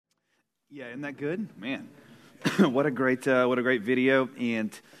Yeah, isn't that good? Man, what a great video.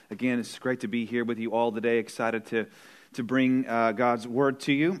 And again, it's great to be here with you all today. Excited to bring God's word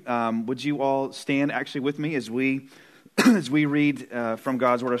to you. Would you all stand actually with me as we read from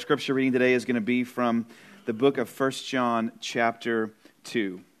God's word? Our scripture reading today is going to be from the book of 1 John chapter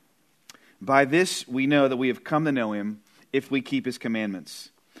 2. By this we know that we have come to know him if we keep his commandments.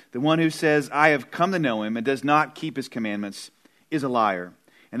 The one who says, I have come to know him and does not keep his commandments is a liar,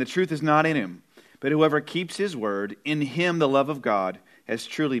 and the truth is not in him. But whoever keeps his word, in him the love of God has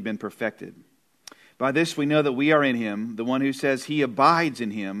truly been perfected. By this we know that we are in him. The one who says he abides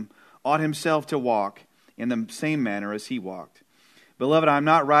in him ought himself to walk in the same manner as he walked. Beloved, I am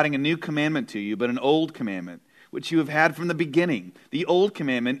not writing a new commandment to you, but an old commandment, which you have had from the beginning. The old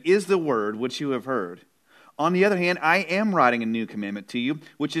commandment is the word which you have heard. On the other hand, I am writing a new commandment to you,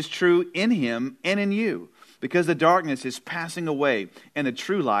 which is true in him and in you, because the darkness is passing away and the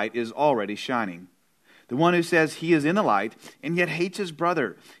true light is already shining. The one who says he is in the light and yet hates his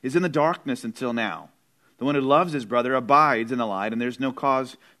brother is in the darkness until now. The one who loves his brother abides in the light, and there's no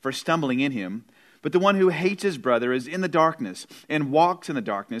cause for stumbling in him. But the one who hates his brother is in the darkness and walks in the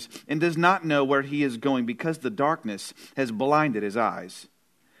darkness and does not know where he is going, because the darkness has blinded his eyes.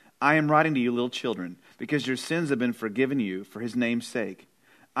 I am writing to you, little children, because your sins have been forgiven you for his name's sake.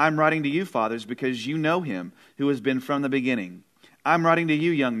 I'm writing to you, fathers, because you know him who has been from the beginning. I'm writing to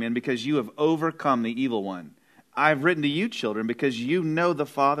you, young men, because you have overcome the evil one. I've written to you, children, because you know the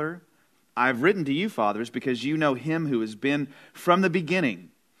Father. I've written to you, fathers, because you know him who has been from the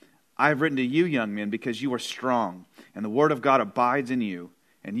beginning. I've written to you, young men, because you are strong, and the word of God abides in you,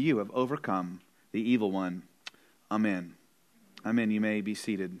 and you have overcome the evil one. Amen. Amen. You may be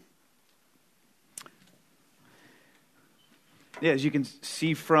seated. Yeah, as you can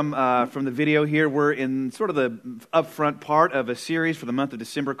see from the video here, we're in sort of the upfront part of a series for the month of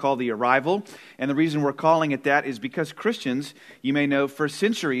December called The Arrival. And the reason we're calling it that is because Christians, you may know, for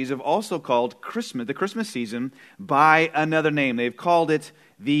centuries have also called the Christmas season by another name. They've called it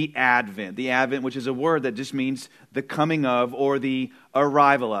the Advent. The Advent, which is a word that just means the coming of or the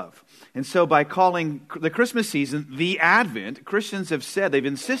arrival of. And so by calling the Christmas season the Advent, Christians have said, they've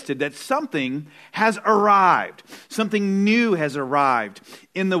insisted that something has arrived. Something new has arrived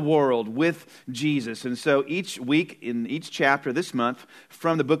in the world with Jesus. And so each week in each chapter this month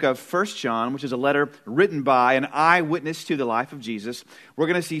from the book of 1 John, which is a letter written by an eyewitness to the life of Jesus, we're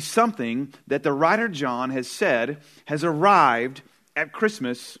going to see something that the writer John has said has arrived at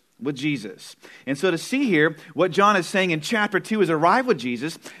Christmas with Jesus. And so to see here what John is saying in chapter 2 is arrive with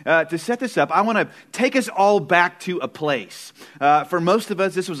Jesus. To set this up, I want to take us all back to a place. For most of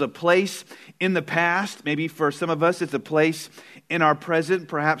us, this was a place in the past. Maybe for some of us, it's a place in our present.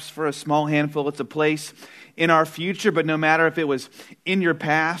 Perhaps for a small handful, it's a place in our future. But no matter if it was in your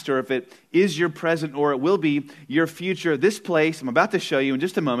past or if it is your present or it will be your future, this place, I'm about to show you in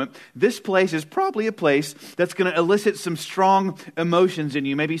just a moment, this place is probably a place that's going to elicit some strong emotions in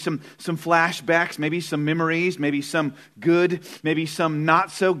you. Maybe some flashbacks, maybe some memories, maybe some good, maybe some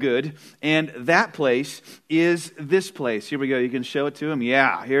not so good. And that place is this place. Here we go. You can show it to him.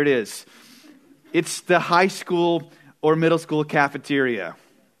 Yeah, here it is. It's the high school or middle school cafeteria.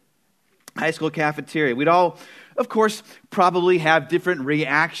 High school cafeteria. We'd all, of course, probably have different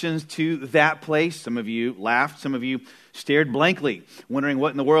reactions to that place. Some of you laughed. Some of you stared blankly, wondering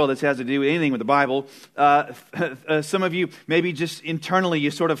what in the world this has to do with anything with the Bible. Some of you, maybe just internally,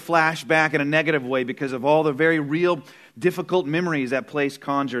 you sort of flash back in a negative way because of all the very real, difficult memories that place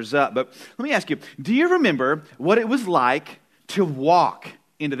conjures up. But let me ask you, do you remember what it was like to walk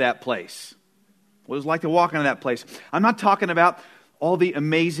into that place? What it was like to walk into that place? I'm not talking about all the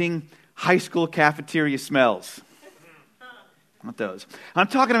amazing high school cafeteria smells. Not those. I'm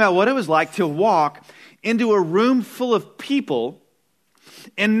talking about what it was like to walk into a room full of people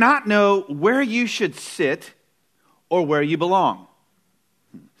and not know where you should sit or where you belong.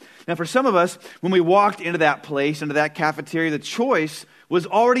 Now, for some of us, when we walked into that place, into that cafeteria, the choice was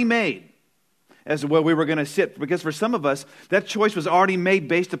already made as to where we were going to sit. Because for some of us, that choice was already made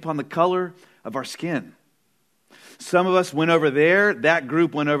based upon the color of our skin. Some of us went over there, that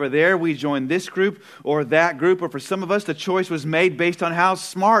group went over there, we joined this group or that group. Or for some of us, the choice was made based on how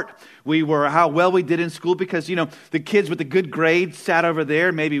smart we were, how well we did in school. Because, the kids with the good grades sat over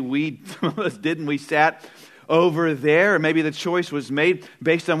there. Maybe some of us didn't, we sat over there. Or maybe the choice was made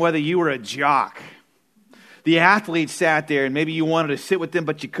based on whether you were a jock. The athletes sat there and maybe you wanted to sit with them,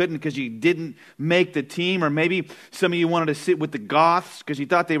 but you couldn't because you didn't make the team. Or maybe some of you wanted to sit with the goths because you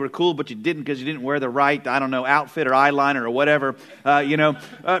thought they were cool, but you didn't because you didn't wear the right, outfit or eyeliner or whatever.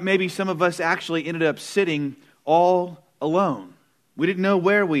 Maybe some of us actually ended up sitting all alone. We didn't know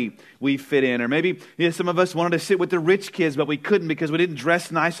where we fit in. Or maybe some of us wanted to sit with the rich kids, but we couldn't because we didn't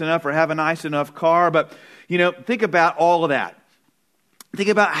dress nice enough or have a nice enough car. But, think about all of that. Think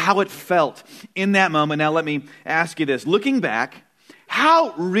about how it felt in that moment. Now let me ask you this. Looking back,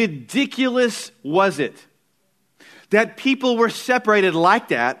 how ridiculous was it that people were separated like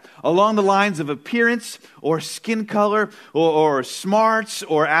that along the lines of appearance or skin color or smarts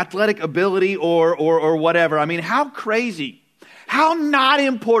or athletic ability or whatever? I mean, how crazy, how not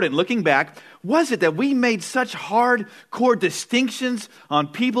important, looking back, was it that we made such hardcore distinctions on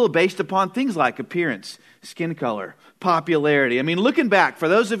people based upon things like appearance, skin color, popularity? I mean, looking back, for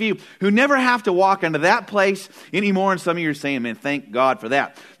those of you who never have to walk into that place anymore, and some of you are saying, man, thank God for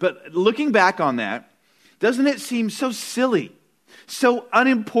that. But looking back on that, doesn't it seem so silly, so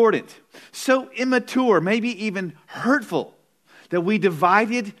unimportant, so immature, maybe even hurtful, that we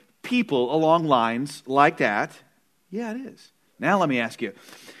divided people along lines like that? Yeah, it is. Now let me ask you,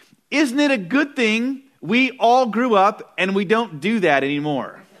 isn't it a good thing we all grew up and we don't do that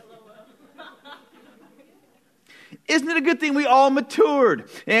anymore? Isn't it a good thing we all matured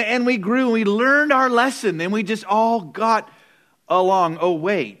and we grew and we learned our lesson and we just all got along? Oh,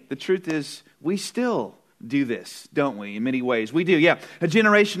 wait, the truth is we still do this, don't we? In many ways. We do, yeah. A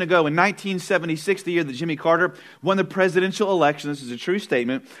generation ago in 1976, the year that Jimmy Carter won the presidential election, this is a true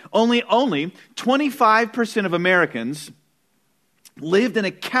statement, only 25% of Americans lived in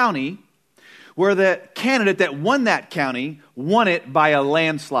a county where the candidate that won that county won it by a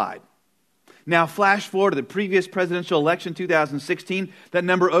landslide. Now, flash forward to the previous presidential election, 2016, that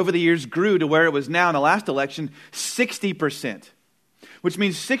number over the years grew to where it was now in the last election, 60%. Which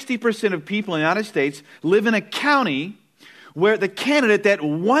means 60% of people in the United States live in a county where the candidate that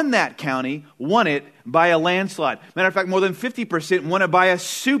won that county won it by a landslide. Matter of fact, more than 50% won it by a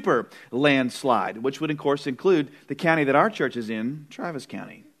super landslide, which would, of course, include the county that our church is in, Travis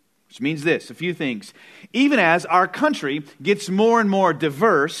County. Which means this, a few things. Even as our country gets more and more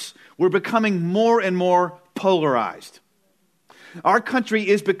diverse, we're becoming more and more polarized. Our country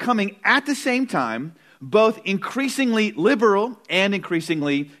is becoming, at the same time, both increasingly liberal and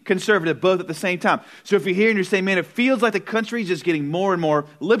increasingly conservative, both at the same time. So if you're here and you're saying, man, it feels like the country is just getting more and more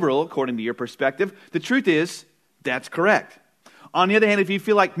liberal, according to your perspective, the truth is, that's correct. On the other hand, if you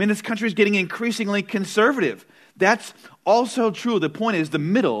feel like, man, this country is getting increasingly conservative, that's also true. The point is, the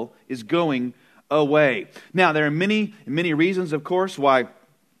middle is going away. Now, there are many reasons, of course, why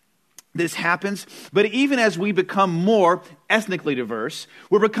this happens, but even as we become more ethnically diverse,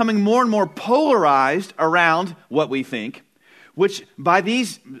 we're becoming more and more polarized around what we think, which by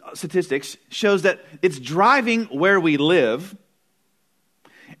these statistics shows that it's driving where we live,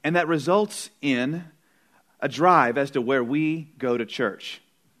 and that results in a drive as to where we go to church.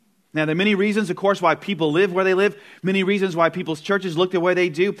 Now, there are many reasons, of course, why people live where they live, many reasons why people's churches look the way they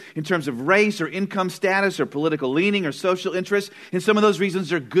do in terms of race or income status or political leaning or social interest. And some of those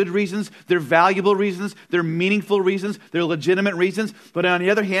reasons are good reasons, they're valuable reasons, they're meaningful reasons, they're legitimate reasons. But on the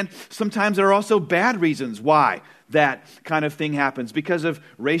other hand, sometimes there are also bad reasons why that kind of thing happens. Because of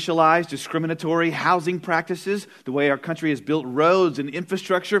racialized, discriminatory housing practices, the way our country has built roads and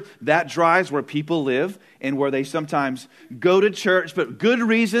infrastructure, that drives where people live and where they sometimes go to church. But good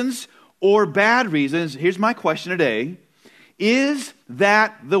reasons or bad reasons, here's my question today. Is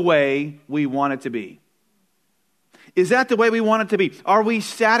that the way we want it to be? Is that the way we want it to be? Are we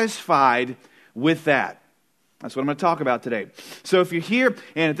satisfied with that? That's what I'm going to talk about today. So if you're here,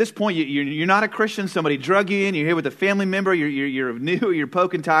 and at this point you're not a Christian, somebody drug you in, you're here with a family member, you're new, you're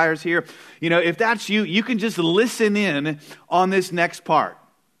poking tires here. If that's you, you can just listen in on this next part.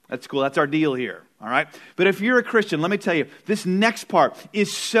 That's cool. That's our deal here. All right. But if you're a Christian, let me tell you, this next part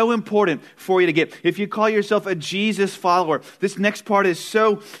is so important for you to get. If you call yourself a Jesus follower, this next part is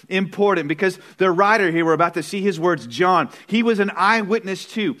so important because the writer here, we're about to see his words, John, he was an eyewitness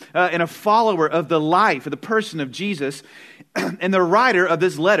too, and a follower of the life, of the person of Jesus. And the writer of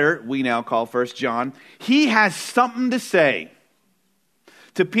this letter, we now call 1 John, he has something to say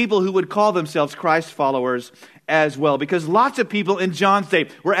to people who would call themselves Christ followers as well. Because lots of people in John's day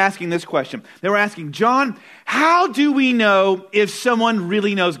were asking this question. They were asking, John, how do we know if someone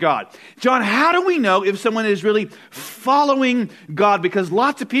really knows God? John, how do we know if someone is really following God? Because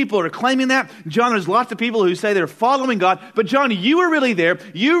lots of people are claiming that. John, there's lots of people who say they're following God. But John, you were really there.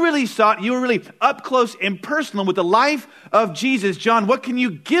 You really saw it. You were really up close and personal with the life of Jesus. John, what can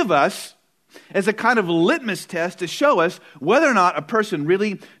you give us as a kind of litmus test to show us whether or not a person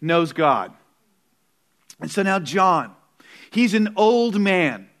really knows God? And so now John, he's an old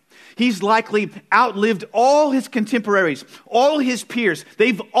man. He's likely outlived all his contemporaries, all his peers.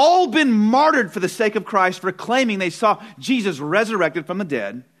 They've all been martyred for the sake of Christ for claiming they saw Jesus resurrected from the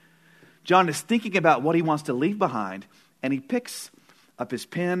dead. John is thinking about what he wants to leave behind, and he picks up his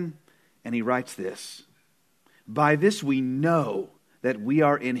pen and he writes this. By this we know that we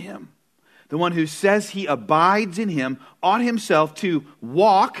are in him. The one who says he abides in him ought himself to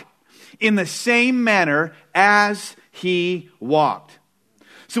walk in the same manner as he walked.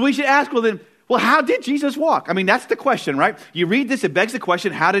 So we should ask, well, how did Jesus walk? I mean, that's the question, right? You read this, it begs the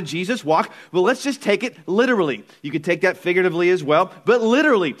question, how did Jesus walk? Well, let's just take it literally. You could take that figuratively as well. But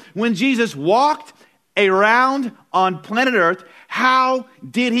literally, when Jesus walked around on planet Earth, how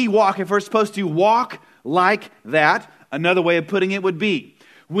did he walk? If we're supposed to walk like that, another way of putting it would be,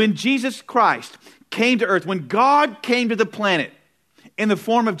 when Jesus Christ came to earth, when God came to the planet in the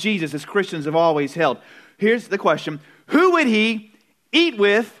form of Jesus, as Christians have always held, here's the question. Who would he eat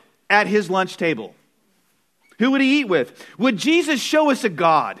with at his lunch table? Who would he eat with? Would Jesus show us a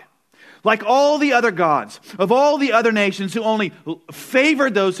God like all the other gods of all the other nations who only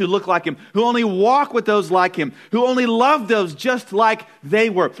favored those who look like him, who only walk with those like him, who only love those just like they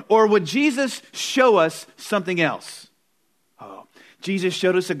were? Or would Jesus show us something else? Oh, Jesus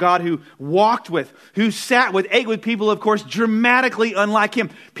showed us a God who walked with, who sat with, ate with people, of course, dramatically unlike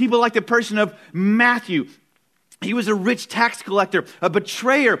him. People like the person of Matthew. He was a rich tax collector, a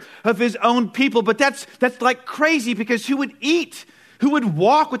betrayer of his own people. But that's like crazy, because who would eat? Who would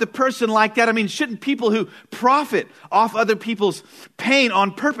walk with a person like that? I mean, shouldn't people who profit off other people's pain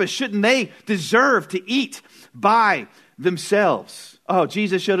on purpose, shouldn't they deserve to eat by themselves? Oh,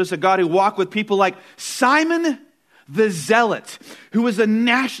 Jesus showed us a God who walked with people like Simon the Zealot, who was a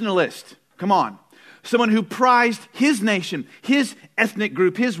nationalist. Come on. Someone who prized his nation, his ethnic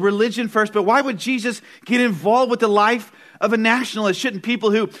group, his religion first. But why would Jesus get involved with the life of a nationalist? Shouldn't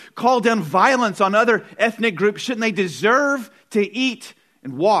people who call down violence on other ethnic groups, shouldn't they deserve to eat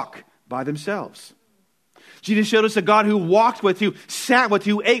and walk by themselves? Jesus showed us a God who walked with, who sat with,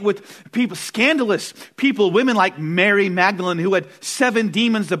 who ate with people, scandalous people, women like Mary Magdalene, who had 7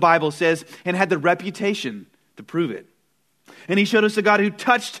 demons, the Bible says, and had the reputation to prove it. And he showed us a God who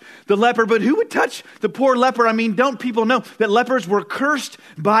touched the leper. But who would touch the poor leper? I mean, don't people know that lepers were cursed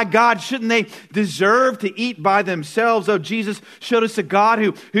by God? Shouldn't they deserve to eat by themselves? Oh, Jesus showed us a God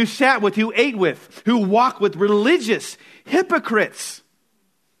who sat with, who ate with, who walked with religious hypocrites.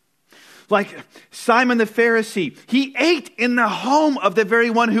 Like Simon the Pharisee, he ate in the home of the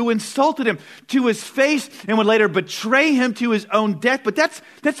very one who insulted him to his face and would later betray him to his own death. But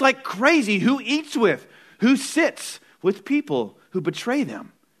that's like crazy. Who eats with? Who sits with people who betray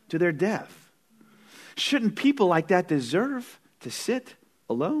them to their death? Shouldn't people like that deserve to sit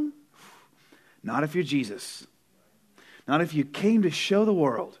alone? Not if you're Jesus. Not if you came to show the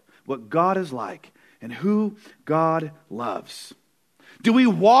world what God is like and who God loves. Do we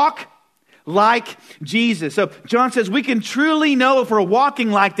walk like Jesus? So John says we can truly know if we're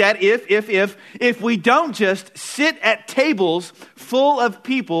walking like that if we don't just sit at tables full of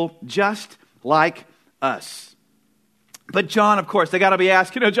people just like us. But John, of course, they got to be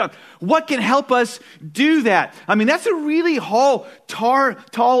asked, John, what can help us do that? I mean, that's a really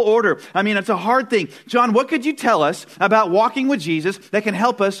tall order. I mean, it's a hard thing. John, what could you tell us about walking with Jesus that can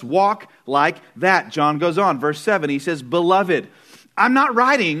help us walk like that? John goes on, verse 7, he says, Beloved, I'm not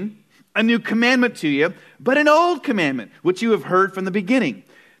writing a new commandment to you, but an old commandment, which you have heard from the beginning.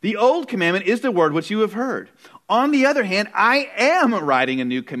 The old commandment is the word which you have heard. On the other hand, I am writing a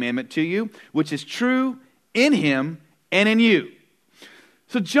new commandment to you, which is true in him and in you.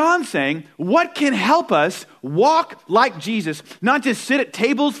 So John's saying, what can help us walk like Jesus, not just sit at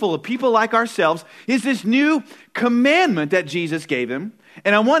tables full of people like ourselves, is this new commandment that Jesus gave him.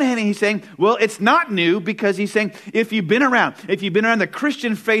 And on one hand, he's saying, well, it's not new, because he's saying, if you've been around the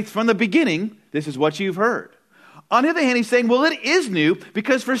Christian faith from the beginning, this is what you've heard. On the other hand, he's saying, well, it is new,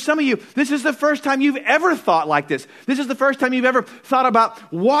 because for some of you, this is the first time you've ever thought like this. This is the first time you've ever thought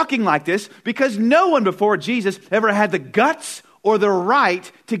about walking like this, because no one before Jesus ever had the guts or the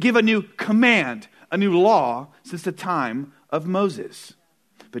right to give a new command, a new law, since the time of Moses.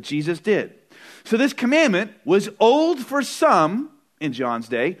 But Jesus did. So this commandment was old for some in John's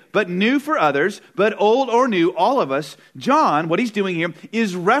day, but new for others, but old or new, all of us. John, what he's doing here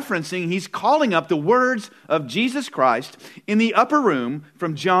is he's calling up the words of Jesus Christ in the upper room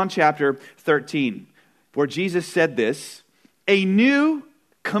from John chapter 13, where Jesus said this, a new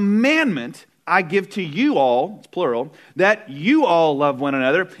commandment I give to you all, it's plural, that you all love one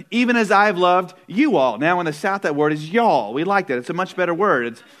another, even as I've loved you all. Now in the South, that word is y'all. We like that. It's a much better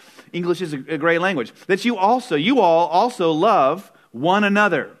word. English is a great language. That you all also love one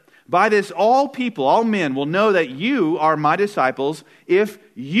another. By this, all people, all men will know that you are my disciples if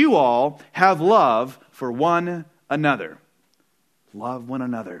you all have love for one another. Love one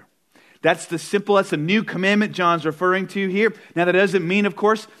another. That's the new commandment John's referring to here. Now, that doesn't mean, of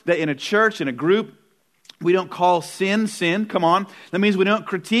course, that in a church, in a group, we don't call sin, sin. Come on. That means we don't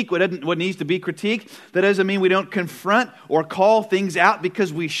critique what needs to be critiqued. That doesn't mean we don't confront or call things out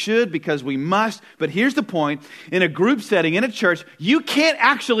because we should, because we must. But here's the point. In a group setting, in a church, you can't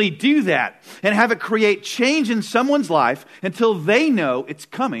actually do that and have it create change in someone's life until they know it's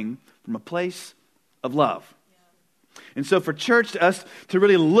coming from a place of love. And so for church, to us to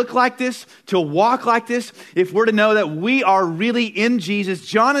really look like this, to walk like this, if we're to know that we are really in Jesus,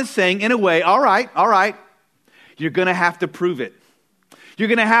 John is saying, in a way, all right, you're going to have to prove it. You're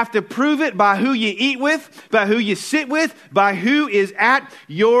going to have to prove it by who you eat with, by who you sit with, by who is at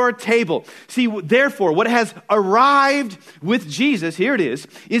your table. See, therefore, what has arrived with Jesus, here it is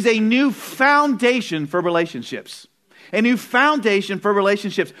a new foundation for relationships. A new foundation for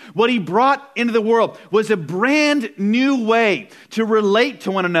relationships. What he brought into the world was a brand new way to relate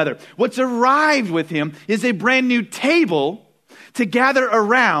to one another. What's arrived with him is a brand new table to gather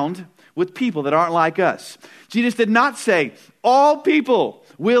around with people that aren't like us. Jesus did not say, all people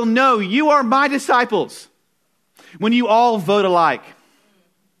will know you are my disciples when you all vote alike.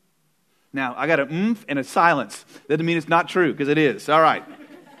 Now, I got an oomph and a silence. That doesn't mean it's not true, because it is. All right.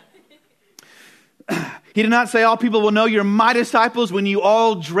 He did not say all people will know you're my disciples when you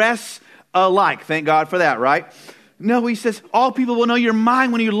all dress alike. Thank God for that, right? No, he says all people will know you're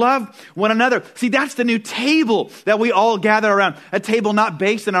mine when you love one another. See, that's the new table that we all gather around. A table not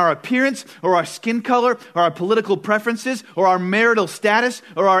based on our appearance or our skin color or our political preferences or our marital status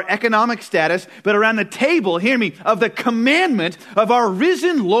or our economic status, but around the table, hear me, of the commandment of our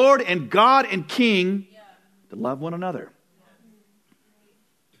risen Lord and God and King to love one another.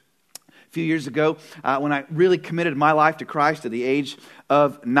 A few years ago, when I really committed my life to Christ at the age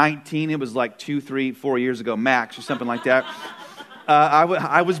of 19, it was like 2, 3, 4 years ago max or something like that.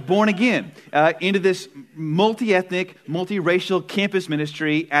 I was born again into this multi-ethnic, multiracial campus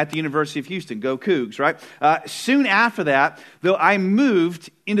ministry at the University of Houston. Go Cougs, right? Soon after that, though, I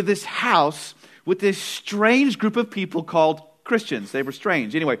moved into this house with this strange group of people called Christians. They were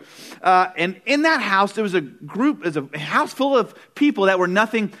strange. Anyway, and in that house, there was a house full of people that were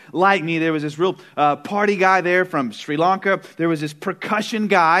nothing like me. There was this real party guy there from Sri Lanka. There was this percussion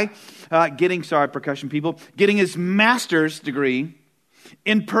guy getting his master's degree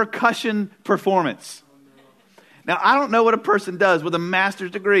in percussion performance. Now, I don't know what a person does with a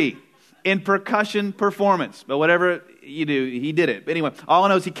master's degree in percussion performance, but whatever you do, he did it. But anyway, all I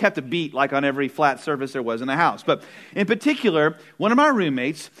know is he kept a beat like on every flat surface there was in the house. But in particular, one of my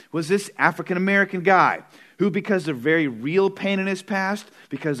roommates was this African-American guy who, because of very real pain in his past,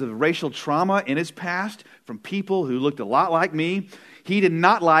 because of racial trauma in his past from people who looked a lot like me, he did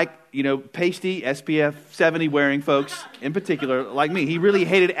not like, pasty SPF 70 wearing folks in particular like me. He really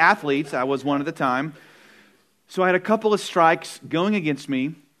hated athletes. I was one at the time. So I had a couple of strikes going against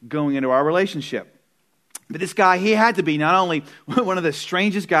me going into our relationship. But this guy, he had to be not only one of the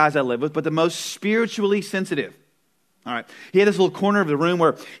strangest guys I lived with, but the most spiritually sensitive. All right. He had this little corner of the room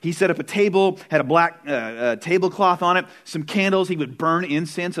where he set up a table, had a black tablecloth on it, some candles. He would burn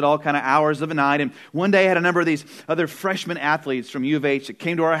incense at all kind of hours of the night. And one day I had a number of these other freshman athletes from U of H that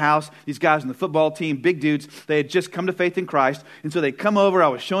came to our house. These guys on the football team, big dudes. They had just come to faith in Christ. And so they come over. I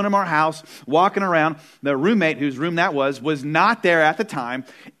was showing them our house, walking around. The roommate, whose room that was not there at the time.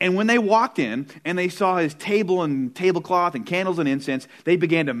 And when they walked in and they saw his table and tablecloth and candles and incense, they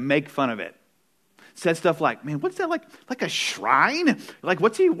began to make fun of it. Said stuff like, man, what's that, like a shrine? Like,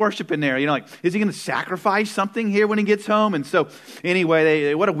 what's he worshiping there? Is he going to sacrifice something here when he gets home? And so, anyway,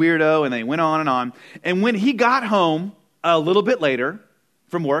 they what a weirdo, and they went on and on. And when he got home a little bit later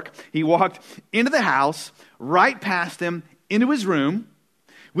from work, he walked into the house, right past him, into his room.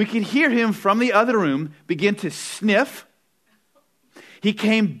 We could hear him from the other room begin to sniff. He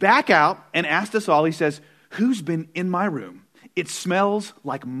came back out and asked us all, he says, who's been in my room? It smells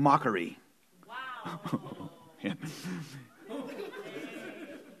like mockery. Yeah.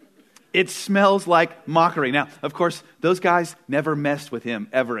 It smells like mockery. Now, of course, those guys never messed with him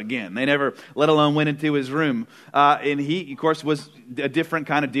ever again. They never, let alone went into his room. And he, of course, was a different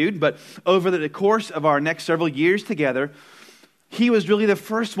kind of dude. But over the course of our next several years together, he was really the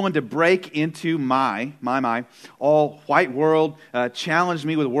first one to break into my all-white world, challenged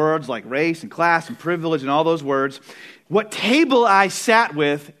me with words like race and class and privilege and all those words. What table I sat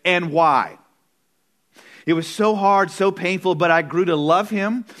with and why. It was so hard, so painful, but I grew to love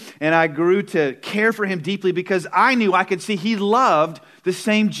him and I grew to care for him deeply because I knew I could see he loved the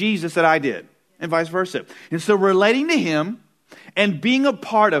same Jesus that I did and vice versa. And so relating to him and being a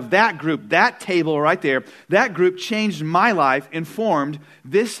part of that group, that table right there, that group changed my life and formed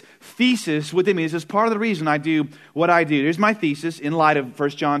this thesis within me. This is part of the reason I do what I do. Here's my thesis in light of 1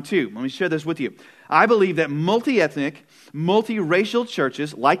 John 2. Let me share this with you. I believe that multi-ethnic, multiracial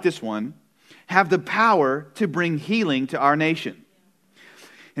churches like this one have the power to bring healing to our nation.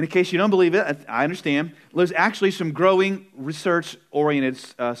 And in case you don't believe it, I understand. There's actually some growing research-oriented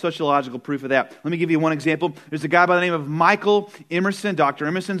sociological proof of that. Let me give you one example. There's a guy by the name of Michael Emerson. Dr.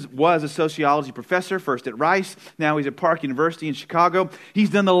 Emerson was a sociology professor, first at Rice. Now he's at Park University in Chicago. He's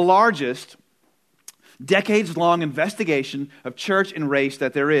done the largest decades-long investigation of church and race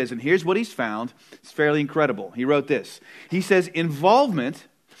that there is. And here's what he's found. It's fairly incredible. He wrote this. He says, involvement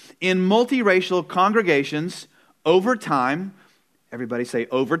in multiracial congregations over time, everybody say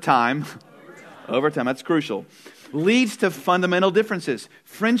over time. Over time, that's crucial. Leads to fundamental differences.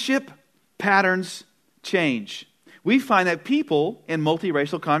 Friendship patterns change. We find that people in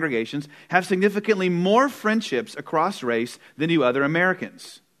multiracial congregations have significantly more friendships across race than do other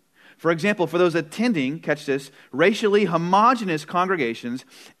Americans. For example, for those attending, catch this, racially homogenous congregations,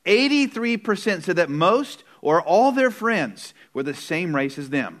 83% said that most or all their friends were the same race as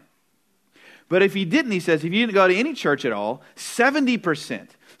them. But if you didn't, he says, if you didn't go to any church at all, 70%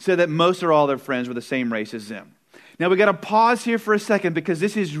 said that most or all their friends were the same race as them. Now, we got to pause here for a second because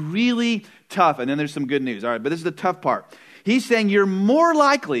this is really tough. And then there's some good news. All right, but this is the tough part. He's saying you're more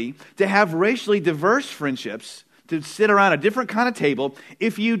likely to have racially diverse friendships, to sit around a different kind of table,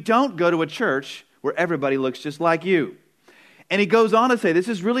 if you don't go to a church where everybody looks just like you. And he goes on to say, this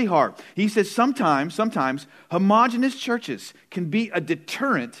is really hard. He says sometimes homogenous churches can be a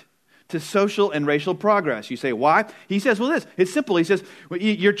deterrent to social and racial progress. You say, why? He says, well, it's simple. He says,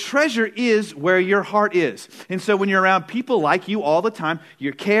 your treasure is where your heart is. And so when you're around people like you all the time,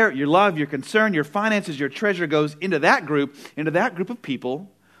 your care, your love, your concern, your finances, your treasure goes into that group of people.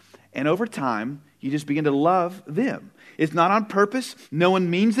 And over time, you just begin to love them. It's not on purpose. No one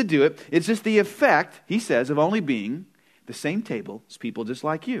means to do it. It's just the effect, he says, of only being the same table as people just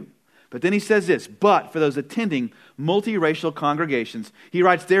like you. But then he says this, but for those attending multiracial congregations, he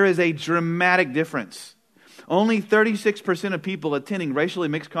writes, there is a dramatic difference. Only 36% of people attending racially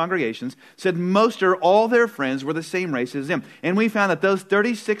mixed congregations said most or all their friends were the same race as them. And we found that those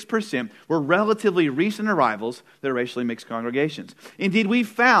 36% were relatively recent arrivals to their racially mixed congregations. Indeed, we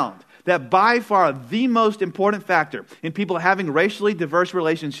found that by far the most important factor in people having racially diverse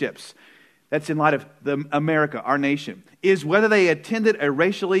relationships, that's in light of America, our nation, is whether they attended a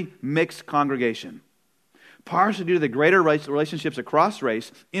racially mixed congregation. Partially due to the greater relationships across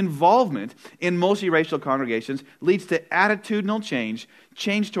race, involvement in multiracial congregations leads to attitudinal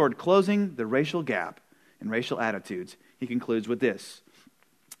change toward closing the racial gap in racial attitudes. He concludes with this.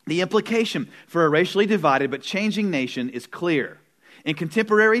 The implication for a racially divided but changing nation is clear. In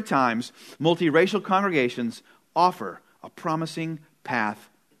contemporary times, multiracial congregations offer a promising path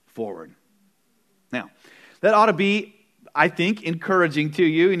forward. Now, that ought to be, I think, encouraging to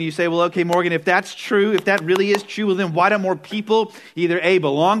you. And you say, well, okay, Morgan, if that's true, if that really is true, well, then why don't more people either A,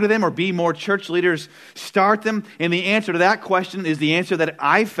 belong to them, or B, more church leaders start them? And the answer to that question is the answer that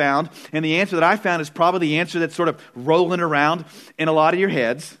I found. And the answer that I found is probably the answer that's sort of rolling around in a lot of your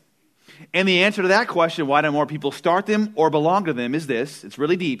heads. And the answer to that question, why don't more people start them or belong to them, is this. It's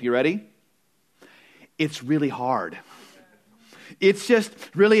really deep. You ready? It's really hard. It's just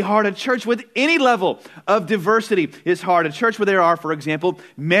really hard. A church with any level of diversity is hard. A church where there are, for example,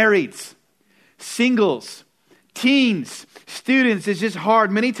 marrieds, singles, teens, students is just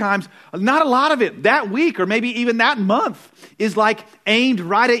hard. Many times, not a lot of it that week or maybe even that month is like aimed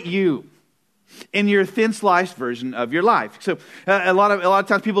right at you in your thin sliced version of your life. So a lot of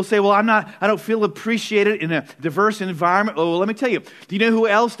times people say, well, I don't feel appreciated in a diverse environment. Oh, well, let me tell you, do you know who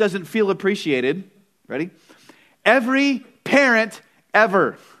else doesn't feel appreciated? Ready? Every parent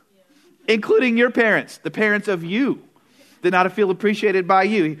ever, including your parents, the parents of you, did not feel appreciated by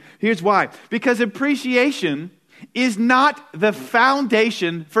you. Here's why. Because appreciation is not the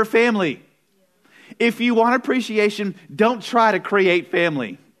foundation for family. If you want appreciation, don't try to create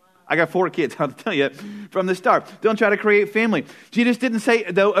family. I got 4 kids, I'll tell you from the start. Don't try to create family. Jesus didn't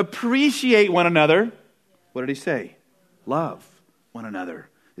say, though, appreciate one another. What did he say? Love one another,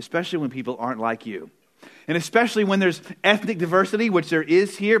 especially when people aren't like you. And especially when there's ethnic diversity, which there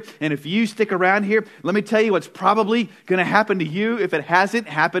is here. And if you stick around here, let me tell you what's probably going to happen to you if it hasn't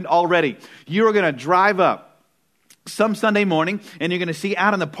happened already. You are going to drive up some Sunday morning, and you're going to see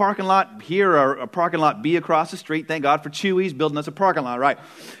out in the parking lot here or a parking lot B across the street. Thank God for Chewy's building us a parking lot, right?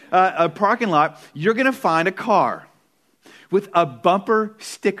 A parking lot, you're going to find a car with a bumper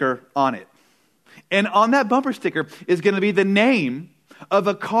sticker on it. And on that bumper sticker is going to be the name of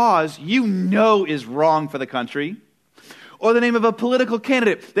a cause you know is wrong for the country, or the name of a political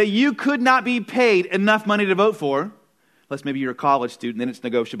candidate that you could not be paid enough money to vote for, unless maybe you're a college student, then it's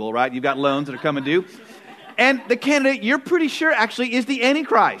negotiable, right? You've got loans that are coming due. And the candidate you're pretty sure actually is the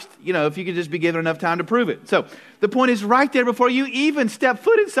Antichrist, if you could just be given enough time to prove it. So the point is right there before you even step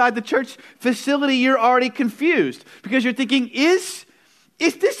foot inside the church facility, you're already confused because you're thinking, is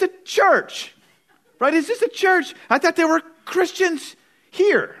this a church? Right? Is this a church? I thought there were Christians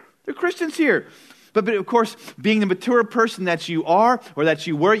here. There are Christians here. But of course, being the mature person that you are or that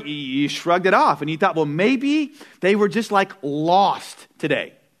you were, you shrugged it off and you thought, well, maybe they were just like lost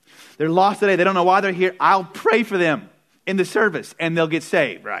today. They're lost today. They don't know why they're here. I'll pray for them in the service and they'll get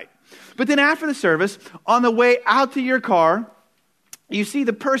saved, right? But then after the service, on the way out to your car, you see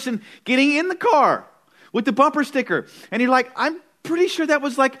the person getting in the car with the bumper sticker. And you're like, I'm pretty sure that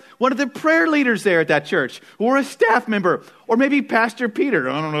was like one of the prayer leaders there at that church, or a staff member, or maybe Pastor Peter,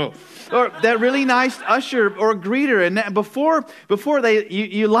 I don't know, or that really nice usher or greeter. And before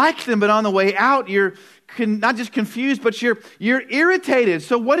you liked them, but on the way out, you're not just confused, but you're irritated.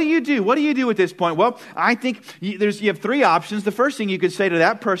 So what do you do? What do you do at this point? Well, I think you have three options. The first thing you could say to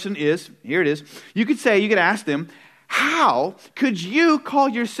that person is, here it is. You could ask them, how could you call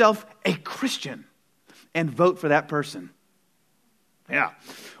yourself a Christian and vote for that person? Yeah.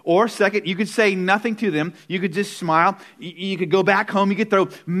 Or second, you could say nothing to them. You could just smile. You could go back home. You could throw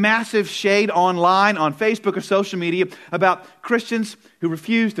massive shade online on Facebook or social media about Christians who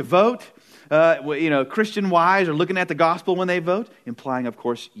refuse to vote. Christian wives are looking at the gospel when they vote, implying, of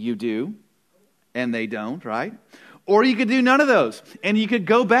course, you do, and they don't, right? Or you could do none of those, and you could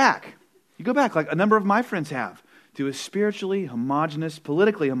go back. You go back, like a number of my friends have, to a spiritually homogenous,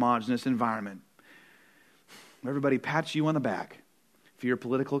 politically homogenous environment where everybody pats you on the back for your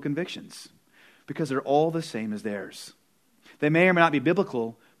political convictions, because they're all the same as theirs. They may or may not be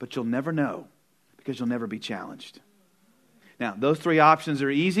biblical, but you'll never know, because you'll never be challenged. Now, those three options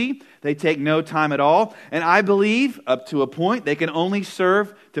are easy. They take no time at all. And I believe, up to a point, they can only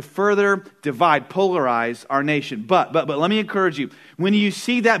serve to further divide, polarize our nation. But let me encourage you. When you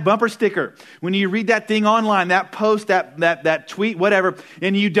see that bumper sticker, when you read that thing online, that post, that tweet, whatever,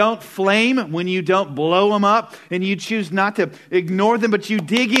 and you don't flame, when you don't blow them up, and you choose not to ignore them, but you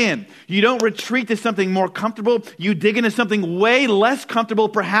dig in. You don't retreat to something more comfortable. You dig into something way less comfortable,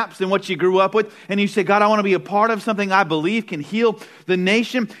 perhaps, than what you grew up with. And you say, God, I want to be a part of something I believe can heal the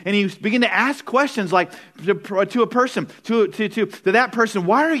nation. And you begin to ask questions like to a person, to that person,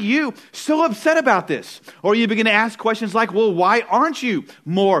 why are you so upset about this? Or you begin to ask questions like, well, why aren't you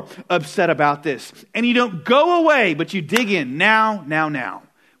more upset about this? And you don't go away, but you dig in. Now.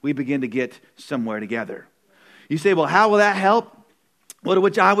 We begin to get somewhere together. You say, well, how will that help? Well, to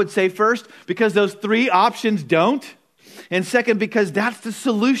which I would say first, because those three options don't. And second, because that's the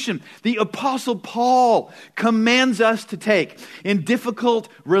solution the Apostle Paul commands us to take in difficult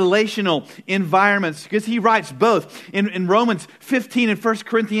relational environments. Because he writes both in Romans 15 and 1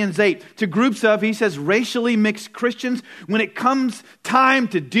 Corinthians 8 to groups of, he says, racially mixed Christians. When it comes time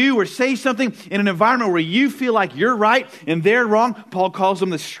to do or say something in an environment where you feel like you're right and they're wrong, Paul calls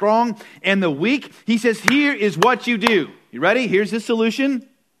them the strong and the weak. He says, here is what you do. You ready? Here's the solution.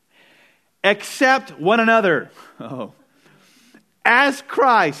 Accept one another. As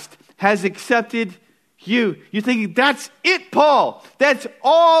Christ has accepted you. You're thinking, that's it, Paul. That's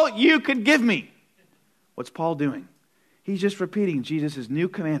all you could give me. What's Paul doing? He's just repeating Jesus' new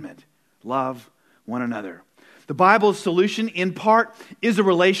commandment. Love one another. The Bible's solution, in part, is a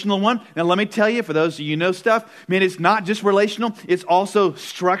relational one. Now, let me tell you, for those of you who know stuff, man, it's not just relational. It's also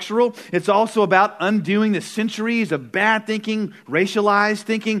structural. It's also about undoing the centuries of bad thinking, racialized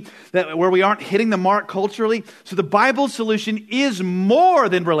thinking, where we aren't hitting the mark culturally. So the Bible's solution is more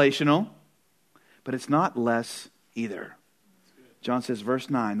than relational, but it's not less either. John says, verse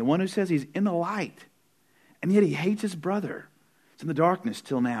 9, the one who says he's in the light, and yet he hates his brother, is in the darkness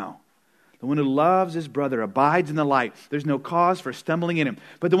till now. The one who loves his brother abides in the light. There's no cause for stumbling in him.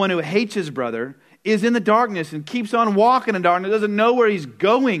 But the one who hates his brother is in the darkness and keeps on walking in darkness, doesn't know where he's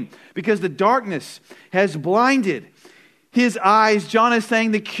going because the darkness has blinded his eyes. John is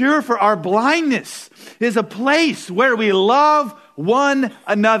saying the cure for our blindness is a place where we love one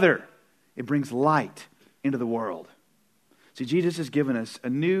another. It brings light into the world. See, Jesus has given us a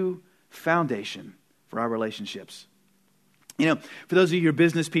new foundation for our relationships. For those of you who are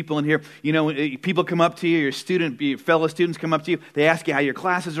business people in here, people come up to you, your fellow students come up to you, they ask you how your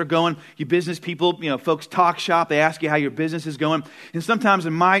classes are going. You business people, folks talk shop, they ask you how your business is going. And sometimes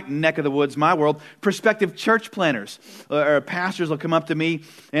in my neck of the woods, my world, prospective church planners or pastors will come up to me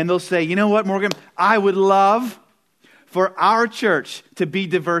and they'll say, you know what, Morgan, I would love for our church to be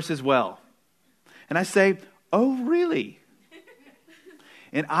diverse as well. And I say, oh, really?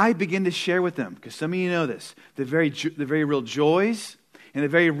 And I begin to share with them, because some of you know this, the very real joys and the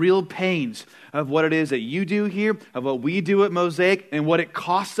very real pains of what it is that you do here, of what we do at Mosaic, and what it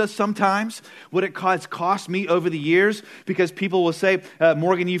costs us sometimes, what it cost me over the years, because people will say,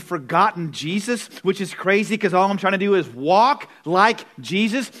 Morgan, you've forgotten Jesus, which is crazy, because all I'm trying to do is walk like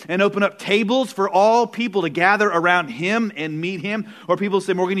Jesus and open up tables for all people to gather around Him and meet Him. Or people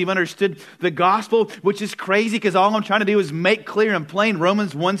say, Morgan, you've understood the gospel, which is crazy, because all I'm trying to do is make clear and plain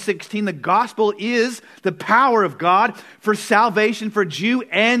Romans 1:16. The gospel is the power of God for salvation for Jew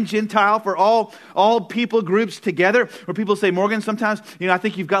and Gentile, for all people groups together. Where people say, Morgan, sometimes, I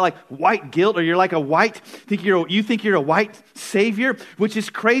think you've got like white guilt, or you're like you think you're a white savior, which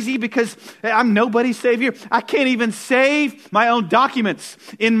is crazy, because I'm nobody's savior. I can't even save my own documents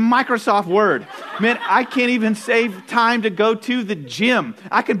in Microsoft Word. Man, I can't even save time to go to the gym.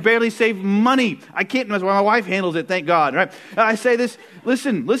 I can barely save money. I can't. That's why my wife handles it, thank God. Right? I say this,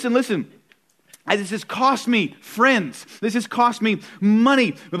 listen. This has cost me friends. This has cost me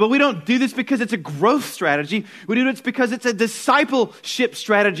money. But we don't do this because it's a growth strategy. We do it because it's a discipleship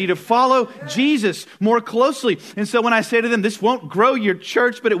strategy to follow Jesus more closely. And so when I say to them, this won't grow your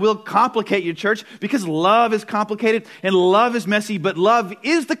church, but it will complicate your church, because love is complicated and love is messy, but love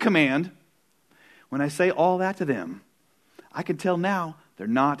is the command. When I say all that to them, I can tell now they're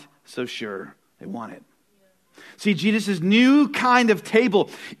not so sure they want it. See, Jesus' new kind of table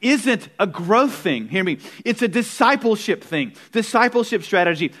isn't a growth thing. Hear me. It's a discipleship thing, discipleship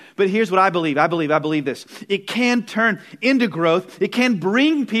strategy. But here's what I believe. I believe this. It can turn into growth. It can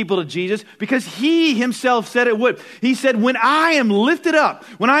bring people to Jesus, because He Himself said it would. He said, when I am lifted up,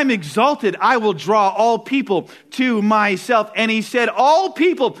 when I'm exalted, I will draw all people to myself. And He said, all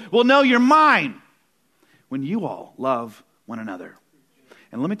people will know you're mine when you all love one another.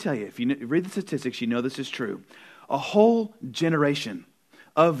 And let me tell you, if you read the statistics, you know this is true. A whole generation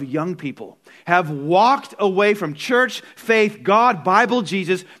of young people have walked away from church, faith, God, Bible,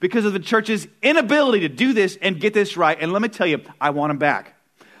 Jesus, because of the church's inability to do this and get this right. And let me tell you, I want them back.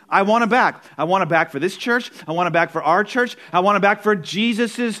 I want them back. I want them back for this church. I want them back for our church. I want them back for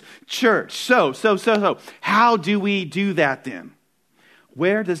Jesus's church. So, how do we do that then?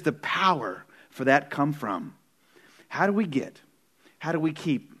 Where does the power for that come from? How do we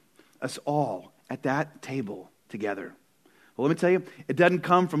keep us all at that table together? Well, let me tell you, it doesn't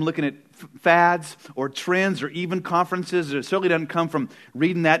come from looking at fads or trends or even conferences. It certainly doesn't come from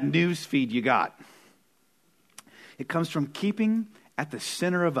reading that news feed you got. It comes from keeping at the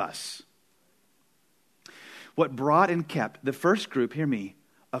center of us what brought and kept the first group, hear me,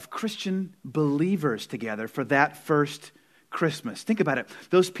 of Christian believers together for that first Christmas. Think about it.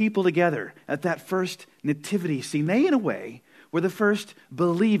 Those people together at that first nativity scene, they in a way were the first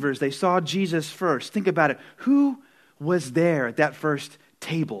believers. They saw Jesus first. Think about it. Who was there at that first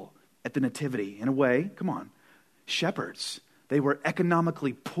table at the nativity? In a way, come on, shepherds. They were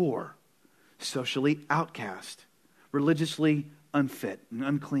economically poor, socially outcast, religiously unfit and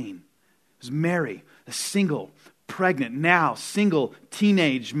unclean. It was Mary, a single, pregnant, now single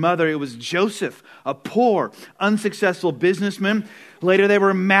teenage mother. It was Joseph, a poor, unsuccessful businessman. Later, they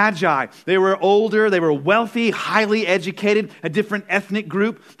were magi. They were older. They were wealthy, highly educated, a different ethnic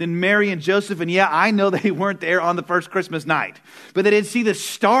group than Mary and Joseph. And yeah, I know they weren't there on the first Christmas night, but they did see the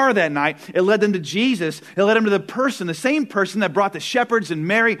star that night. It led them to Jesus. It led them to the same person that brought the shepherds and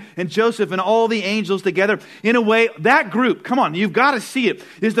Mary and Joseph and all the angels together. In a way, that group, come on, you've got to see it,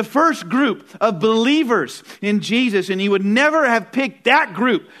 is the first group of believers in Jesus. And you would never have picked that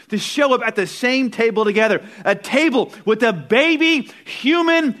group to show up at the same table together. A table with a baby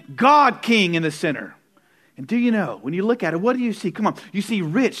human God King in the center. And do you know, when you look at it, what do you see? Come on, you see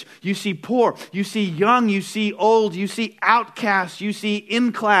rich, you see poor, you see young, you see old, you see outcast, you see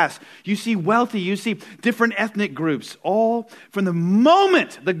in class, you see wealthy, you see different ethnic groups. All from the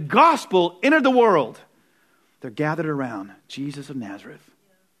moment the gospel entered the world, they're gathered around Jesus of Nazareth,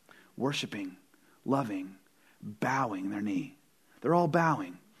 worshiping, loving, bowing their knee. They're all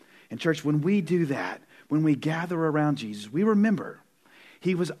bowing. And church, when we do that, when we gather around Jesus, we remember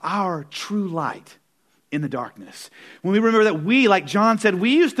He was our true light in the darkness. When we remember that we, like John said,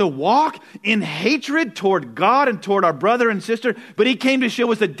 we used to walk in hatred toward God and toward our brother and sister, but he came to show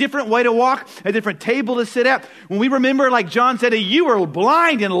us a different way to walk, a different table to sit at. When we remember, like John said, that you were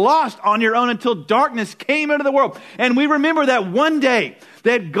blind and lost on your own until darkness came into the world. And we remember that one day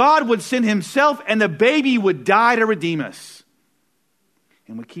that God would send himself and the baby would die to redeem us.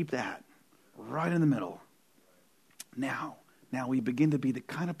 And we keep that right in the middle. Now we begin to be the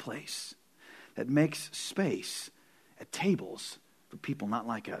kind of place that makes space at tables for people not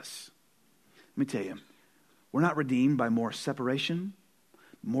like us. Let me tell you, we're not redeemed by more separation,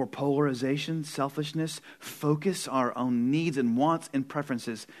 more polarization, selfishness, focus, our own needs and wants and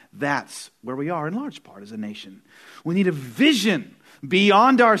preferences. That's where we are in large part as a nation. We need a vision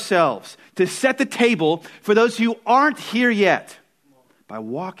beyond ourselves to set the table for those who aren't here yet by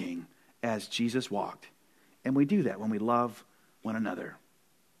walking as Jesus walked. And we do that when we love one another.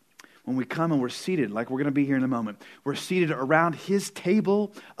 When we come and we're seated, like we're going to be here in a moment, we're seated around his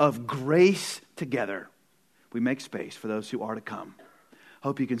table of grace together. We make space for those who are to come.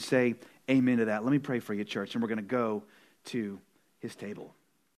 Hope you can say amen to that. Let me pray for you, church, and we're going to go to his table.